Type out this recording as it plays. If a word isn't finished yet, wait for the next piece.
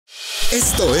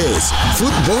Esto es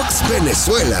Footbox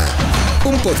Venezuela,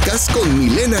 un podcast con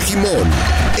Milena Gimón,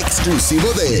 exclusivo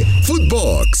de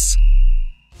Footbox.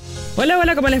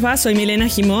 Hola, ¿cómo les va? Soy Milena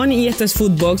Gimón y esto es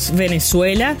Footbox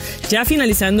Venezuela. Ya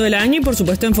finalizando el año y por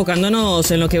supuesto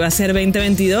enfocándonos en lo que va a ser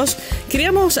 2022,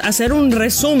 queríamos hacer un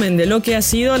resumen de lo que ha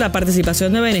sido la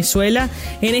participación de Venezuela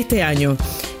en este año.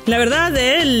 La verdad,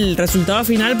 del resultado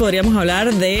final podríamos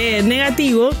hablar de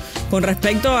negativo con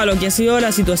respecto a lo que ha sido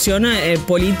la situación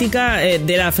política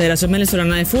de la Federación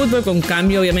Venezolana de Fútbol, con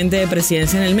cambio obviamente de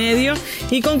presidencia en el medio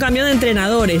y con cambio de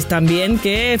entrenadores también,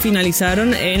 que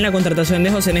finalizaron en la contratación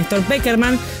de José Néstor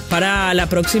Peckerman para la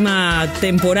próxima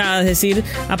temporada, es decir,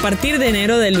 a partir de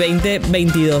enero del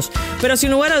 2022. Pero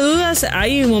sin lugar a dudas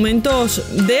hay momentos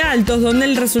de altos donde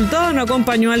el resultado no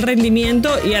acompañó al rendimiento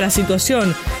y a la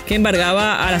situación que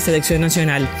embargaba a la selección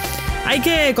nacional. Hay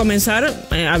que comenzar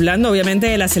hablando obviamente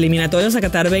de las eliminatorias a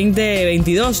Qatar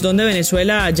 2022, donde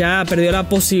Venezuela ya perdió la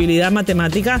posibilidad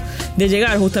matemática de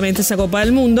llegar justamente a esa Copa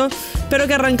del Mundo, pero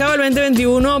que arrancaba el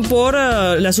 2021 por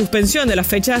la suspensión de las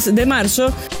fechas de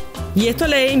marzo. Y esto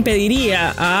le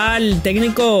impediría al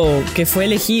técnico que fue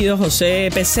elegido, José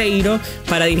Peseiro,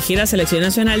 para dirigir a la selección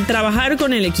nacional, trabajar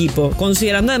con el equipo,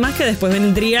 considerando además que después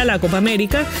vendría la Copa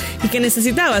América y que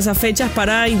necesitaba esas fechas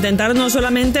para intentar no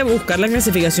solamente buscar la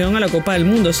clasificación a la Copa del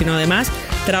Mundo, sino además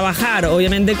trabajar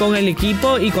obviamente con el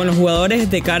equipo y con los jugadores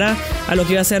de cara a lo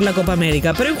que iba a ser la Copa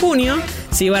América. Pero en junio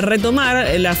se iba a retomar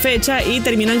la fecha y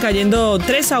terminan cayendo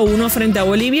 3-1 frente a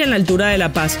Bolivia en la altura de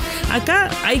La Paz. Acá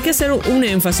hay que hacer un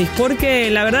énfasis porque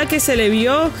la verdad que se le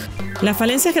vio las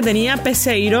falencias que tenía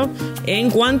Peseiro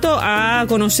en cuanto a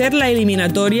conocer la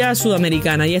eliminatoria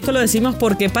sudamericana. Y esto lo decimos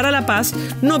porque para La Paz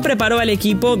no preparó al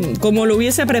equipo como lo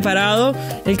hubiese preparado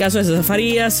el caso de César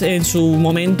Farías, en su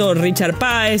momento Richard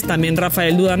Páez, también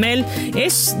Rafael Dudamel.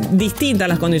 Es distintas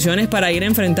las condiciones para ir a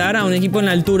enfrentar a un equipo en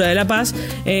la altura de La Paz,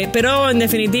 pero en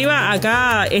definitiva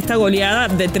acá esta goleada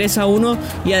de 3-1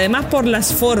 y además por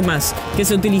las formas que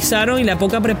se utilizaron y la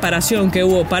poca preparación que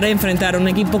hubo para enfrentar a un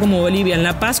equipo como Bolivia en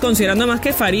La Paz, considerando más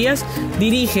que Farías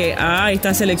dirige a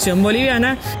esta selección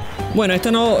boliviana. Bueno,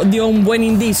 esto no dio un buen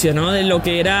indicio, ¿no?, de lo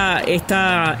que era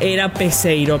esta era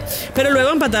Peseiro. Pero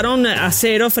luego empataron a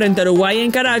 0 frente a Uruguay en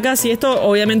Caracas y esto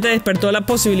obviamente despertó las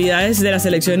posibilidades de la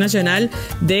selección nacional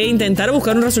de intentar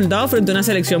buscar un resultado frente a una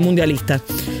selección mundialista.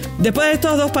 Después de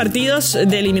estos dos partidos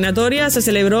de eliminatoria se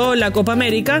celebró la Copa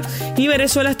América y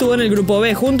Venezuela estuvo en el grupo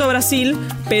B junto a Brasil,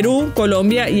 Perú,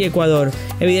 Colombia y Ecuador.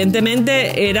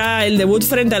 Evidentemente era el debut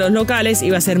frente a los locales,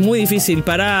 iba a ser muy difícil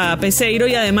para Peseiro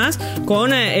y además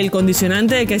con el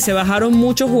condicionante de que se bajaron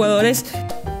muchos jugadores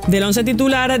del once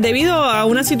titular debido a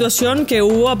una situación que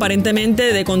hubo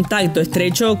aparentemente de contacto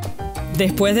estrecho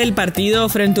después del partido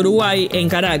frente a Uruguay en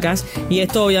Caracas, y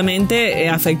esto obviamente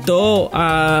afectó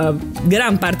a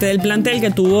gran parte del plantel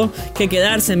que tuvo que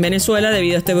quedarse en Venezuela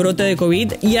debido a este brote de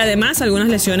COVID y además algunas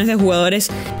lesiones de jugadores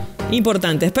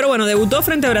importantes. Pero bueno, debutó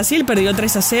frente a Brasil, perdió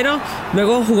 3-0,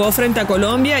 luego jugó frente a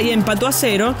Colombia y empató a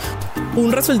 0.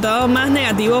 Un resultado más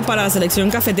negativo para la selección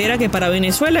cafetera que para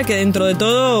Venezuela, que dentro de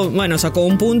todo, bueno, sacó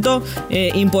un punto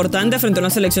importante frente a una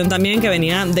selección también que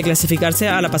venía de clasificarse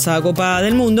a la pasada Copa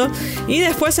del Mundo. Y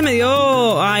después se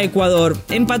medió a Ecuador,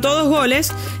 empató 2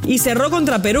 goles y cerró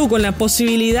contra Perú con la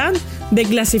posibilidad de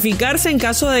clasificarse en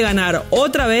caso de ganar.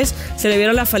 Otra vez se le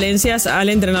vieron las falencias al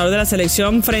entrenador de la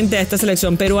selección frente a esta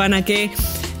selección peruana que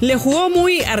le jugó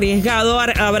muy arriesgado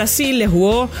a Brasil, le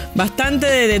jugó bastante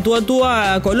de tú a tú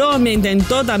a Colombia,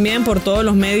 intentó también por todos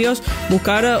los medios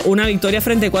buscar una victoria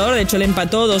frente a Ecuador, de hecho le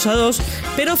empató 2-2,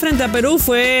 pero frente a Perú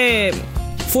fue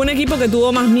un equipo que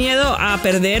tuvo más miedo a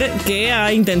perder que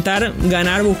a intentar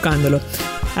ganar buscándolo.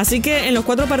 Así que en los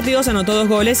 4 partidos anotó 2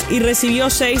 goles y recibió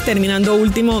 6, terminando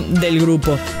último del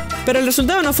grupo. Pero el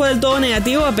resultado no fue del todo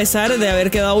negativo a pesar de haber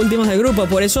quedado últimos del grupo.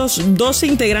 Por esos 12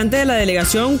 integrantes de la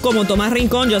delegación como Tomás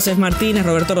Rincón, José Martínez,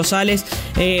 Roberto Rosales,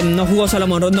 no jugó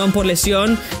Salomón Rondón por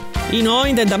lesión. Y no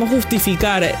intentamos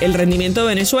justificar el rendimiento de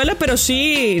Venezuela, pero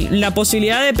sí la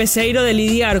posibilidad de Peseiro de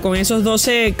lidiar con esos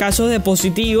 12 casos de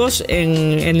positivos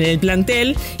en el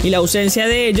plantel y la ausencia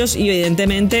de ellos, y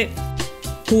evidentemente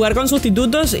jugar con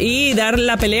sustitutos y dar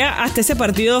la pelea hasta ese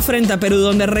partido frente a Perú,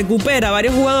 donde recupera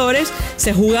varios jugadores,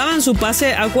 se jugaban su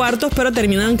pase a cuartos, pero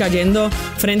terminan cayendo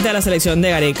frente a la selección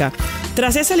de Gareca.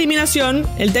 Tras esa eliminación,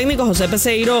 el técnico José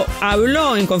Peseiro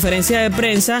habló en conferencia de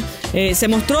prensa, se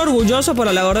mostró orgulloso por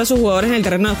la labor de sus jugadores en el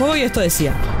terreno de juego y esto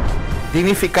decía: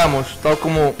 dignificamos, tal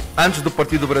como antes del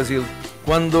partido do Brasil,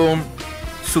 cuando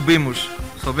soubemos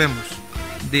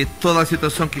de toda a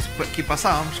situação que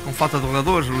passávamos, com falta de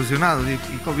jogadores, lesionados e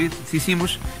Covid,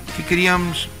 decidimos que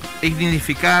queríamos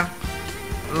dignificar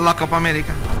a Copa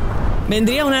América.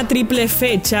 vendría una triple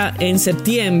fecha en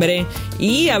septiembre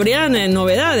y habrían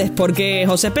novedades porque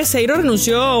José Peseiro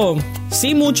renunció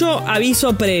sin mucho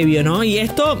aviso previo, ¿no? Y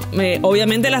esto,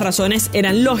 obviamente las razones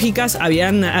eran lógicas,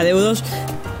 habían adeudos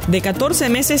de 14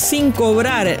 meses sin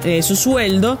cobrar su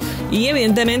sueldo y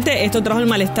evidentemente esto trajo el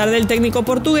malestar del técnico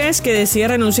portugués que decide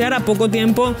renunciar a poco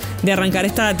tiempo de arrancar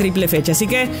esta triple fecha. Así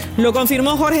que lo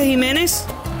confirmó Jorge Jiménez.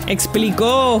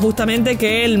 Explicó justamente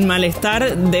que el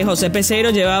malestar de José Peseiro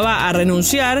llevaba a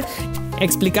renunciar.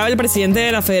 Explicaba el presidente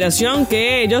de la federación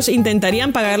que ellos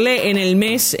intentarían pagarle en el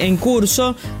mes en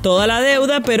curso toda la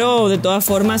deuda, pero de todas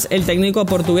formas el técnico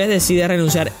portugués decide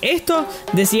renunciar. Esto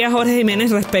decía Jorge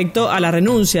Jiménez respecto a la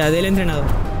renuncia del entrenador.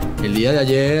 El día de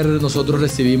ayer nosotros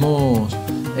recibimos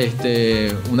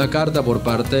una carta por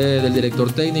parte del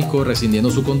director técnico rescindiendo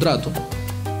su contrato.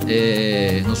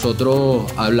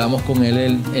 Nosotros hablamos con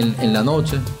él en la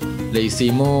noche, le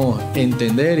hicimos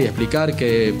entender y explicar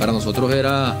que para nosotros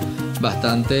era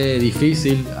bastante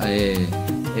difícil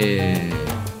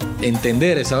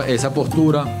entender esa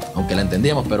postura, aunque la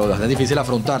entendíamos, pero bastante difícil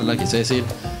afrontarla, quise decir,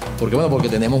 porque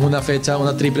tenemos una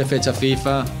triple fecha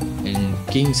FIFA en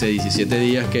 15, 17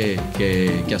 días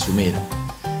que asumir.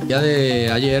 Ya de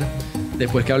ayer,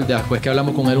 después que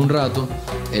hablamos con él un rato,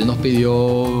 él nos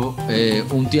pidió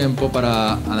un tiempo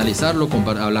para analizarlo,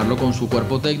 hablarlo con su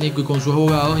cuerpo técnico y con sus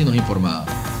abogados y nos informaba.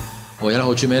 Hoy a las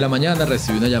 8:30 de la mañana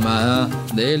recibí una llamada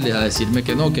de él a decirme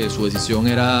que no, que su decisión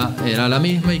era la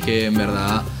misma y que en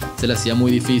verdad se le hacía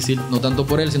muy difícil, no tanto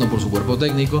por él, sino por su cuerpo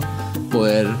técnico,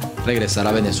 poder regresar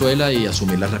a Venezuela y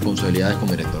asumir las responsabilidades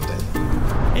como director técnico.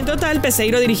 En total,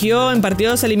 Peseiro dirigió en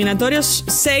partidos eliminatorios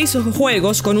 6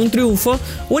 juegos con un triunfo,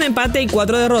 un empate y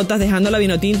 4 derrotas, dejando a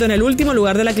Vinotinto en el último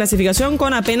lugar de la clasificación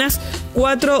con apenas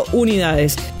 4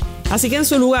 unidades. Así que en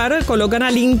su lugar colocan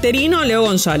al interino Leo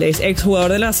González,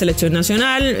 exjugador de la selección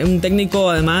nacional, un técnico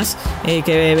además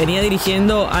que venía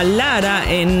dirigiendo al Lara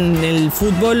en el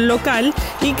fútbol local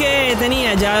y que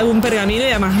tenía ya un pergamino y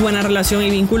además buena relación y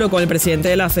vínculo con el presidente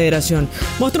de la federación.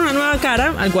 Mostró una nueva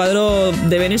cara al cuadro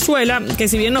de Venezuela que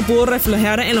si bien no pudo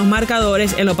reflejar en los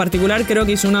marcadores, en lo particular creo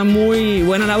que hizo una muy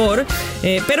buena labor,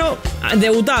 pero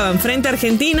debutaban frente a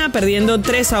Argentina perdiendo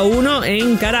 3-1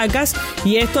 en Caracas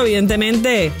y esto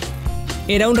evidentemente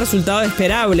era un resultado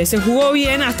esperable. Se jugó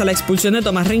bien hasta la expulsión de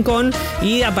Tomás Rincón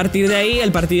y a partir de ahí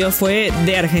el partido fue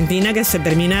de Argentina que se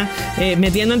termina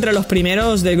metiendo entre los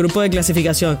primeros del grupo de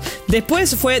clasificación.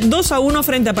 Después fue 2-1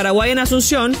 frente a Paraguay en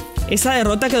Asunción. Esa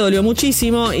derrota que dolió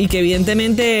muchísimo y que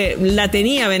evidentemente la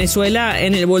tenía Venezuela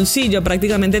en el bolsillo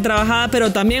prácticamente trabajada,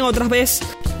 pero también otras veces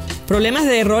problemas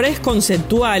de errores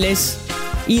conceptuales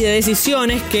y de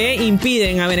decisiones que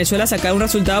impiden a Venezuela sacar un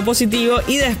resultado positivo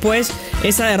y después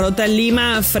esa derrota en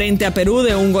Lima frente a Perú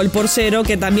de 1-0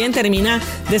 que también termina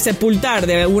de sepultar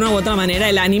de alguna u otra manera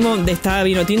el ánimo de esta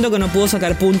Vinotinto que no pudo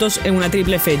sacar puntos en una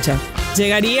triple fecha.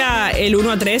 Llegaría el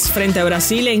 1-3 frente a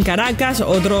Brasil en Caracas,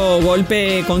 otro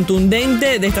golpe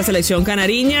contundente de esta selección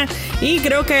canariña y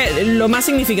creo que lo más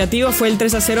significativo fue el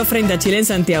 3-0 frente a Chile en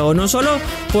Santiago, no solo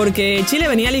porque Chile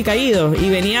venía alicaído y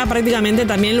venía prácticamente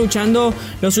también luchando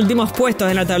los últimos puestos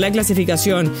en la tabla de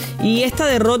clasificación y esta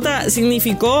derrota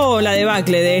significó la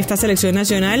debacle de esta selección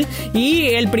nacional y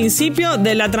el principio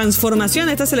de la transformación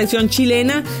de esta selección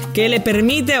chilena que le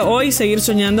permite hoy seguir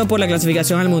soñando por la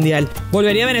clasificación al Mundial.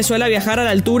 Volvería Venezuela a viajar a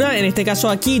la altura, en este caso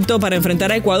a Quito, para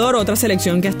enfrentar a Ecuador, otra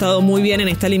selección que ha estado muy bien en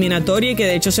esta eliminatoria y que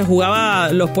de hecho se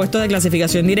jugaba los puestos de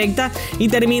clasificación directa y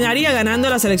terminaría ganando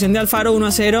la selección de Alfaro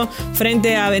 1-0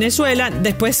 frente a Venezuela.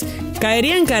 Después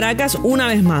caería en Caracas una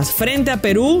vez más frente a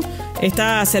Perú,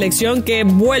 esta selección que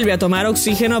vuelve a tomar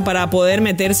oxígeno para poder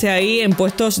meterse ahí en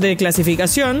puestos de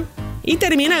clasificación. Y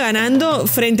termina ganando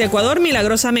frente a Ecuador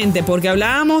milagrosamente, porque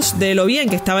hablábamos de lo bien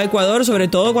que estaba Ecuador, sobre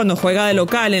todo cuando juega de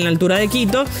local en la altura de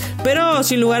Quito, pero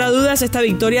sin lugar a dudas esta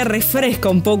victoria refresca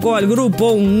un poco al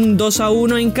grupo, un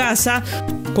 2-1 en casa,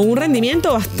 con un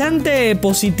rendimiento bastante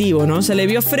positivo, ¿no? Se le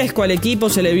vio fresco al equipo,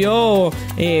 se le vio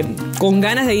con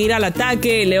ganas de ir al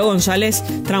ataque. Leo González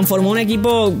transformó un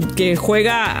equipo que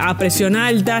juega a presión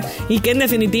alta y que en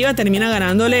definitiva termina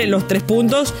ganándole los 3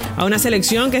 puntos a una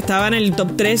selección que estaba en el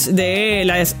top 3 de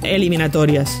las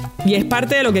eliminatorias. Y es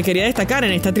parte de lo que quería destacar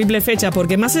en esta triple fecha,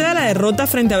 porque más allá de la derrota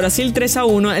frente a Brasil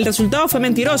 3-1, el resultado fue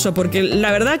mentiroso, porque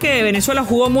la verdad que Venezuela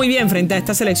jugó muy bien frente a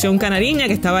esta selección canariña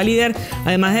que estaba líder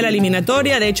además de la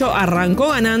eliminatoria. De hecho arrancó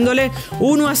ganándole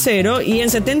 1-0 y en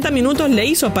 70 minutos le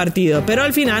hizo partido, pero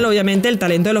al final obviamente el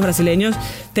talento de los brasileños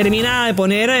termina de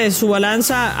poner su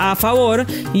balanza a favor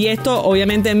y esto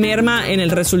obviamente merma en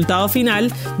el resultado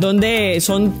final, donde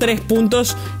son 3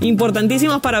 puntos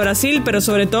importantísimos para Brasil, pero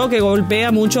sobre todo que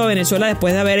golpea mucho a Venezuela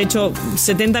después de haber hecho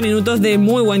 70 minutos de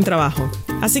muy buen trabajo.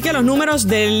 Así que los números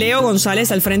de Leo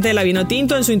González al frente de la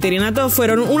Vinotinto en su interinato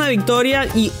fueron una victoria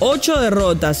y 8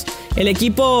 derrotas. El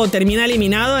equipo termina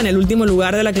eliminado en el último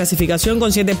lugar de la clasificación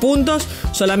con 7 puntos,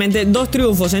 solamente 2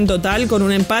 triunfos en total con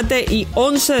un empate y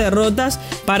 11 derrotas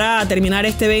para terminar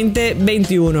este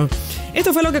 2021.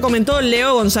 Esto fue lo que comentó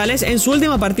Leo González en su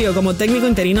último partido como técnico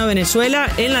interino de Venezuela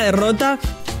en la derrota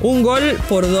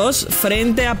 1-2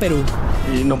 frente a Perú.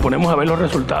 Y nos ponemos a ver los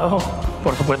resultados,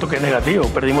 por supuesto que es negativo,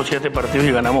 perdimos 7 partidos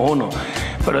y ganamos 1,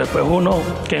 pero después uno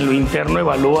que en lo interno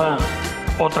evalúa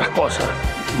otras cosas,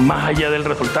 más allá del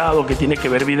resultado que tiene que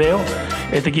ver video.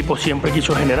 Este equipo siempre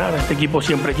quiso generar, este equipo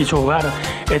siempre quiso jugar,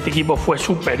 este equipo fue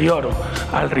superior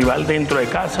al rival dentro de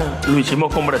casa, lo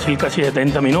hicimos con Brasil casi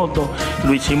 70 minutos,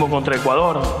 lo hicimos contra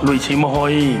Ecuador, lo hicimos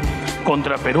hoy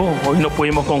contra Perú, hoy no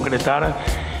pudimos concretar,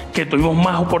 que tuvimos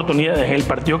más oportunidades en el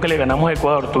partido que le ganamos a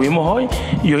Ecuador, tuvimos hoy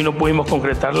y hoy no pudimos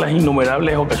concretar las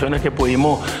innumerables ocasiones que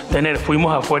pudimos tener,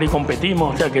 fuimos afuera y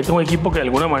competimos, o sea que este es un equipo que de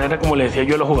alguna manera, como les decía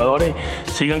yo a los jugadores,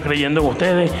 sigan creyendo en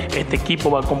ustedes, este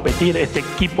equipo va a competir, este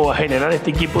equipo va a generar, este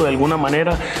equipo de alguna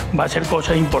manera va a hacer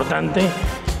cosas importantes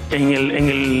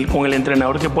con el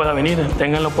entrenador que pueda venir,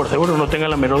 ténganlo por seguro, no tengan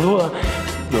la menor duda.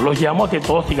 Yo los llamo a que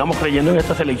todos sigamos creyendo en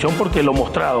esta selección porque lo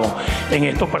mostrado en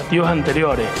estos partidos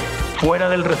anteriores, fuera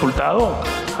del resultado,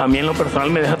 a mí en lo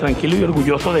personal me deja tranquilo y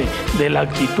orgulloso de la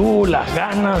actitud, las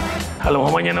ganas. A lo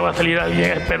mejor mañana va a salir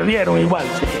alguien, perdieron igual,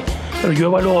 sí, pero yo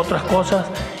evalúo otras cosas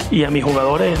y a mis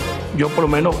jugadores, yo por lo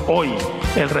menos hoy,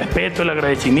 el respeto, el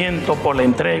agradecimiento por la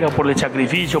entrega, por el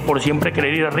sacrificio, por siempre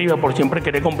querer ir arriba, por siempre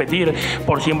querer competir,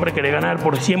 por siempre querer ganar,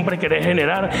 por siempre querer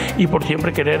generar y por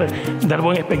siempre querer dar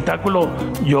buen espectáculo.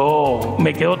 Yo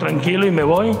me quedo tranquilo y me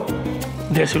voy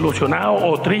desilusionado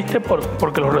o triste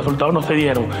porque los resultados no se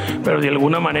dieron, pero de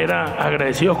alguna manera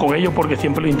agradecidos con ellos porque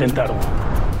siempre lo intentaron.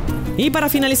 Y para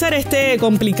finalizar este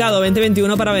complicado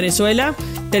 2021 para Venezuela,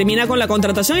 termina con la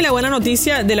contratación y la buena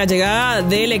noticia de la llegada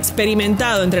del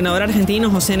experimentado entrenador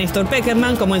argentino José Néstor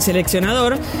Pekerman como el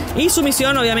seleccionador, y su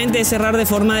misión obviamente es cerrar de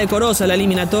forma decorosa la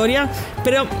eliminatoria,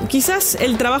 pero quizás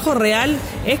el trabajo real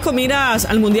es con miras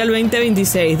al Mundial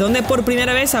 2026, donde por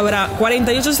primera vez habrá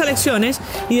 48 selecciones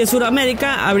y de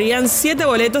Sudamérica habrían 7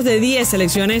 boletos de 10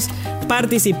 selecciones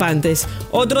participantes.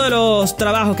 Otro de los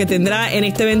trabajos que tendrá en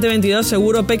este 2022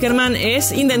 seguro Pekerman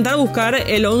es intentar buscar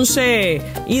el 11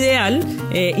 ideal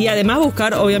y además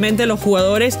buscar obviamente los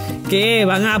jugadores que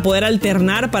van a poder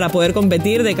alternar para poder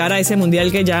competir de cara a ese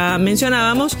mundial que ya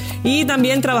mencionábamos, y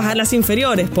también trabajar las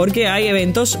inferiores porque hay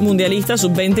eventos mundialistas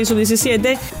sub-20 y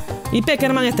sub-17. Y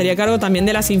Pekerman estaría a cargo también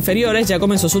de las inferiores, ya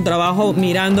comenzó su trabajo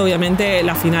mirando obviamente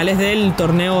las finales del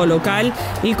torneo local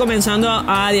y comenzando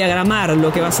a diagramar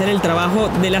lo que va a ser el trabajo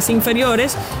de las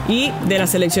inferiores y de la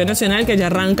selección nacional, que ya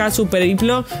arranca su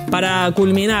periplo para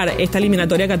culminar esta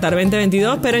eliminatoria Qatar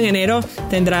 2022, pero en enero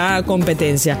tendrá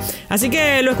competencia. Así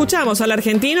que lo escuchamos al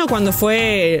argentino cuando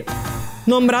fue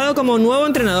nombrado como nuevo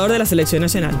entrenador de la selección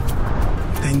nacional.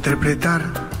 De interpretar,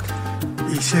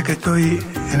 y sé que estoy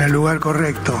en el lugar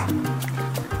correcto.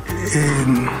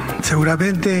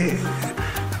 Seguramente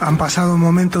han pasado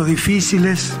momentos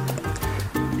difíciles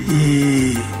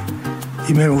y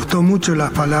me gustó mucho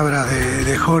las palabras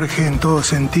de Jorge en todo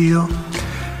sentido,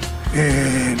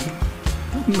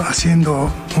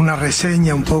 haciendo una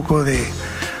reseña un poco de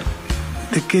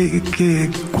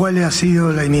cuál ha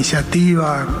sido la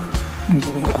iniciativa,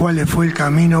 cuál fue el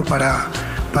camino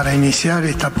para iniciar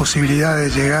esta posibilidad de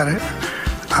llegar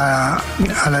a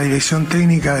la dirección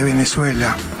técnica de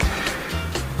Venezuela.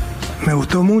 Me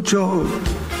gustó mucho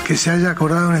que se haya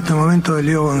acordado en este momento de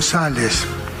Leo González.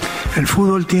 El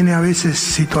fútbol tiene a veces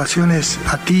situaciones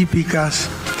atípicas,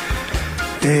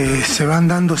 se van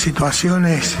dando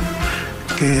situaciones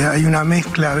que hay una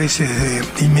mezcla a veces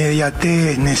de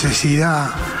inmediatez,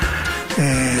 necesidad,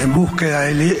 búsqueda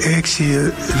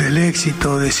del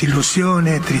éxito,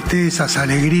 desilusiones, tristezas,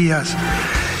 alegrías.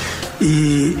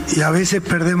 Y a veces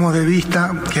perdemos de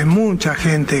vista que mucha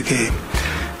gente que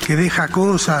deja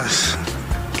cosas,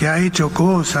 que ha hecho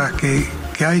cosas, que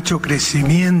ha hecho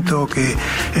crecimiento, que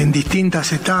en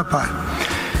distintas etapas,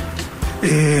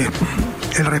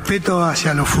 el respeto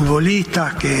hacia los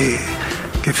futbolistas que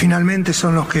finalmente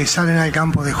son los que salen al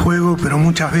campo de juego, pero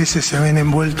muchas veces se ven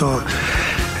envueltos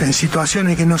en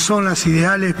situaciones que no son las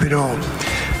ideales, pero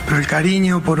el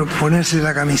cariño por ponerse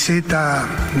la camiseta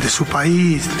de su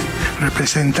país,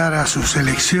 representar a su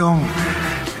selección,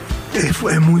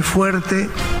 es muy fuerte.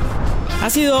 Ha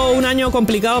sido un año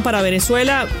complicado para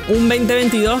Venezuela, un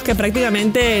 2022 que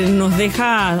prácticamente nos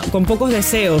deja con pocos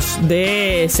deseos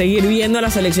de seguir viendo a la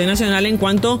selección nacional en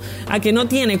cuanto a que no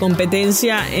tiene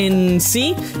competencia en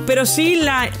sí, pero sí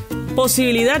la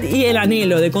posibilidad y el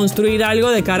anhelo de construir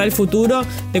algo de cara al futuro,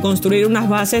 de construir unas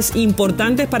bases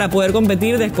importantes para poder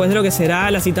competir después de lo que será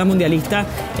la cita mundialista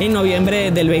en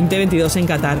noviembre del 2022 en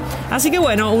Qatar. Así que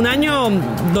bueno, un año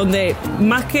donde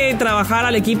más que trabajar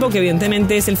al equipo, que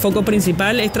evidentemente es el foco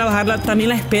principal, es trabajar también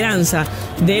la esperanza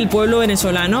del pueblo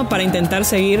venezolano para intentar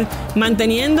seguir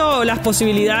manteniendo las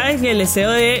posibilidades y el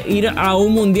deseo de ir a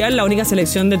un mundial, la única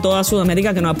selección de toda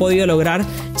Sudamérica que no ha podido lograr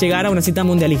llegar a una cita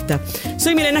mundialista.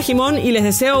 Soy Milena Jimón y les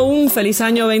deseo un feliz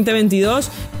año 2022,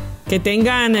 que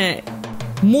tengan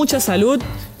mucha salud,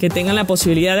 que tengan la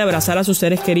posibilidad de abrazar a sus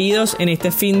seres queridos en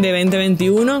este fin de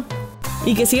 2021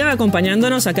 y que sigan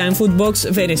acompañándonos acá en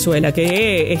Footbox Venezuela,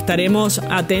 que estaremos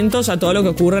atentos a todo lo que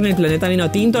ocurra en el planeta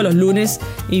Vinotinto los lunes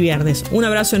y viernes. Un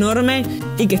abrazo enorme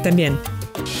y que estén bien.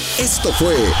 Esto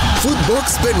fue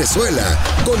Footbox Venezuela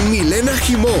con Milena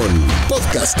Jimón,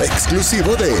 podcast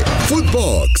exclusivo de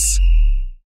Footbox.